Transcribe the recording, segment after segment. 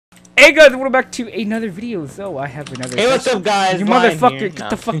Hey guys, welcome back to another video. So I have another. Hey, what's up, guys? You motherfucker,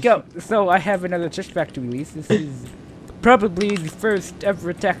 get the fuck out. So I have another texturepack to release. This is probably the first ever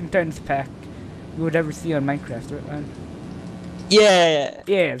Attack on Titans pack you would ever see on Minecraft, right, Lion? Yeah.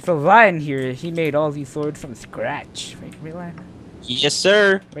 Yeah. So Lion here, he made all these swords from scratch, right, Lion? Yes,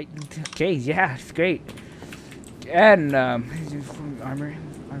 sir. Right. Okay. Yeah, it's great. And armor.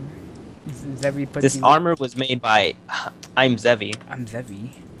 This armor was made by I'm Zevi. I'm Zevi.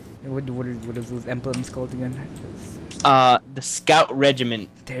 What is those emblems called again? The Scout Regiment.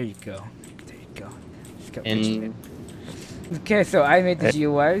 There you go. There you go. Scout Regiment. Okay, so I made the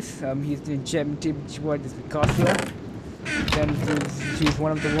GUIs. He's the enchantment table GUI. This is Picasso. Then choose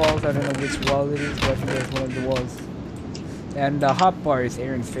one of the walls. I don't know which wall it is, but I think it's one of the walls. And the hotbar is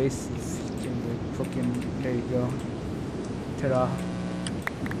Aaron's face. It's in the fucking. There you go. Ta-da.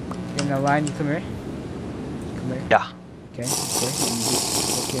 In the line, you come here. Come here. Yeah. Okay.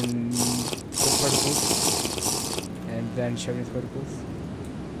 Fucking particles, and then Sheldon's particles.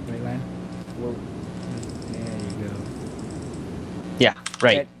 Right line. Whoa. There you go. Yeah.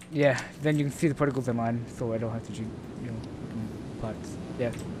 Right. And, yeah. Then you can see the particles in line, so I don't have to drink, pots.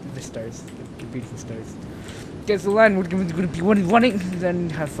 Yeah. The stars. The beautiful stars. Guess the line we're gonna be one-v-1-ing, then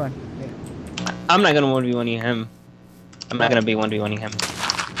have fun. Yeah. I'm not gonna 1v1ing him. I'm not gonna be 1v1ing him.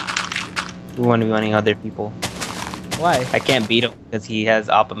 1v1ing other people. Why? I can't beat him because he has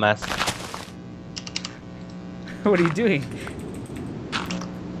Optimus. What are you doing?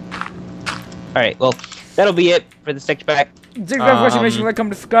 Alright, well, that'll be it for this texture pack. Make sure to come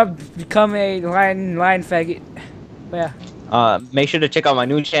to subscribe, become a lion faggot. But yeah. Make sure to check out my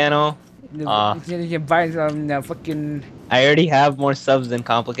new channel. You can buy some fucking. I already have more subs than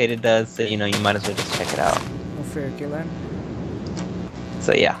Complicated does, so you might as well just check it out. Oh, fair, okay, Lion.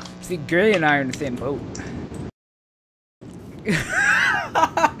 So yeah. See, Gray and I are in the same boat.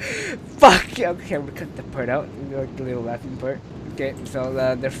 Fuck! Okay, I'm gonna cut that part out. Like the little laughing part. Okay, so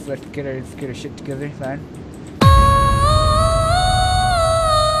let's get our shit together, fine.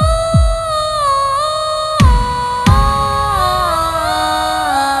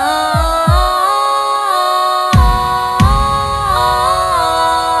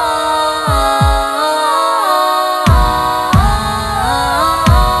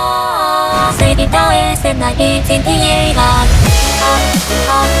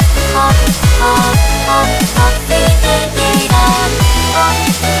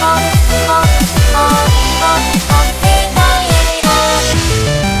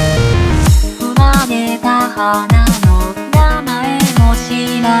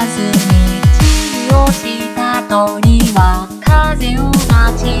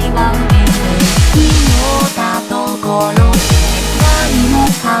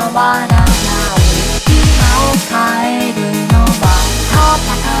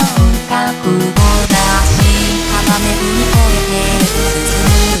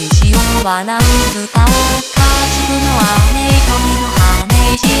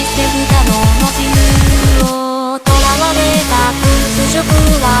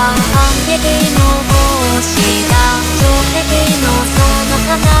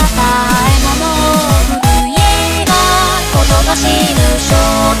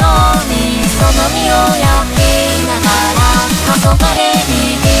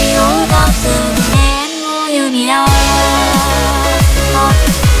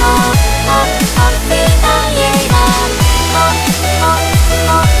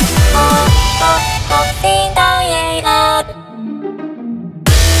 Oh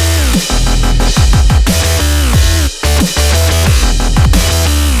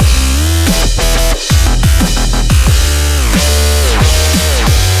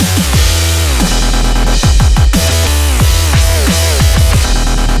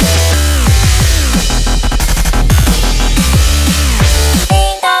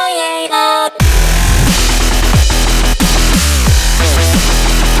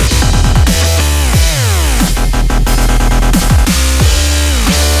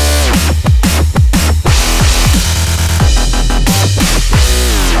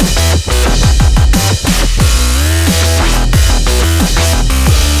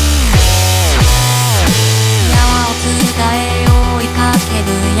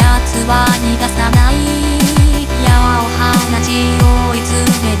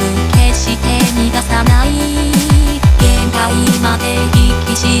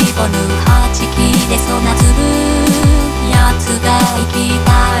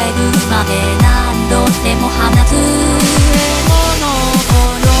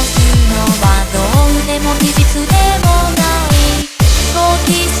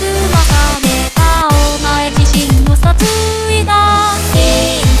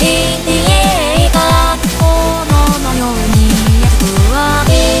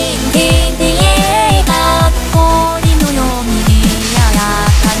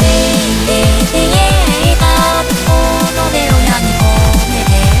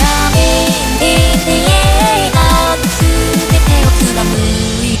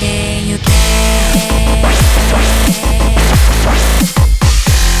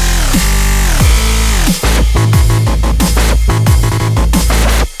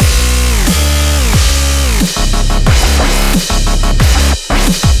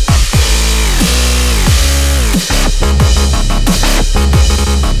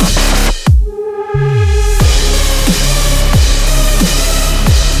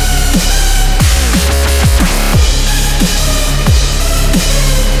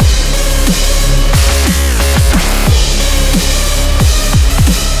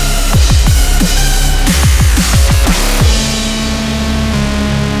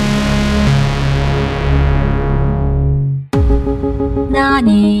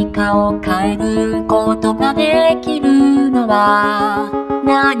何かを変えることができるのは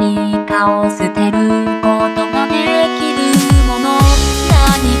何かを捨てることができるもの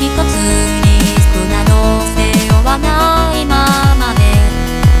何一つリスクなど背負わないままで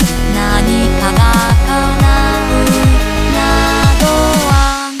何かが叶うなどは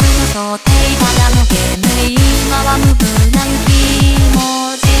予想ってただのゲーム今は無風な雪文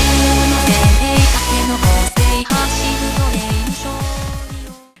字のせいだけの個性走るドレインショー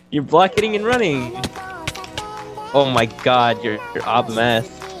You're blocking and running. Oh my god, you're ob-mess.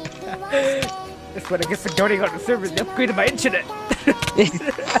 That's when I get some going on the server and upgraded my internet.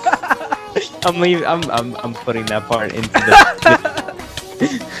 I'm putting that part into the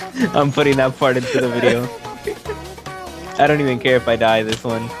I'm putting that part into the video. I don't even care if I die this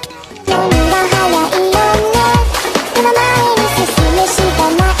one.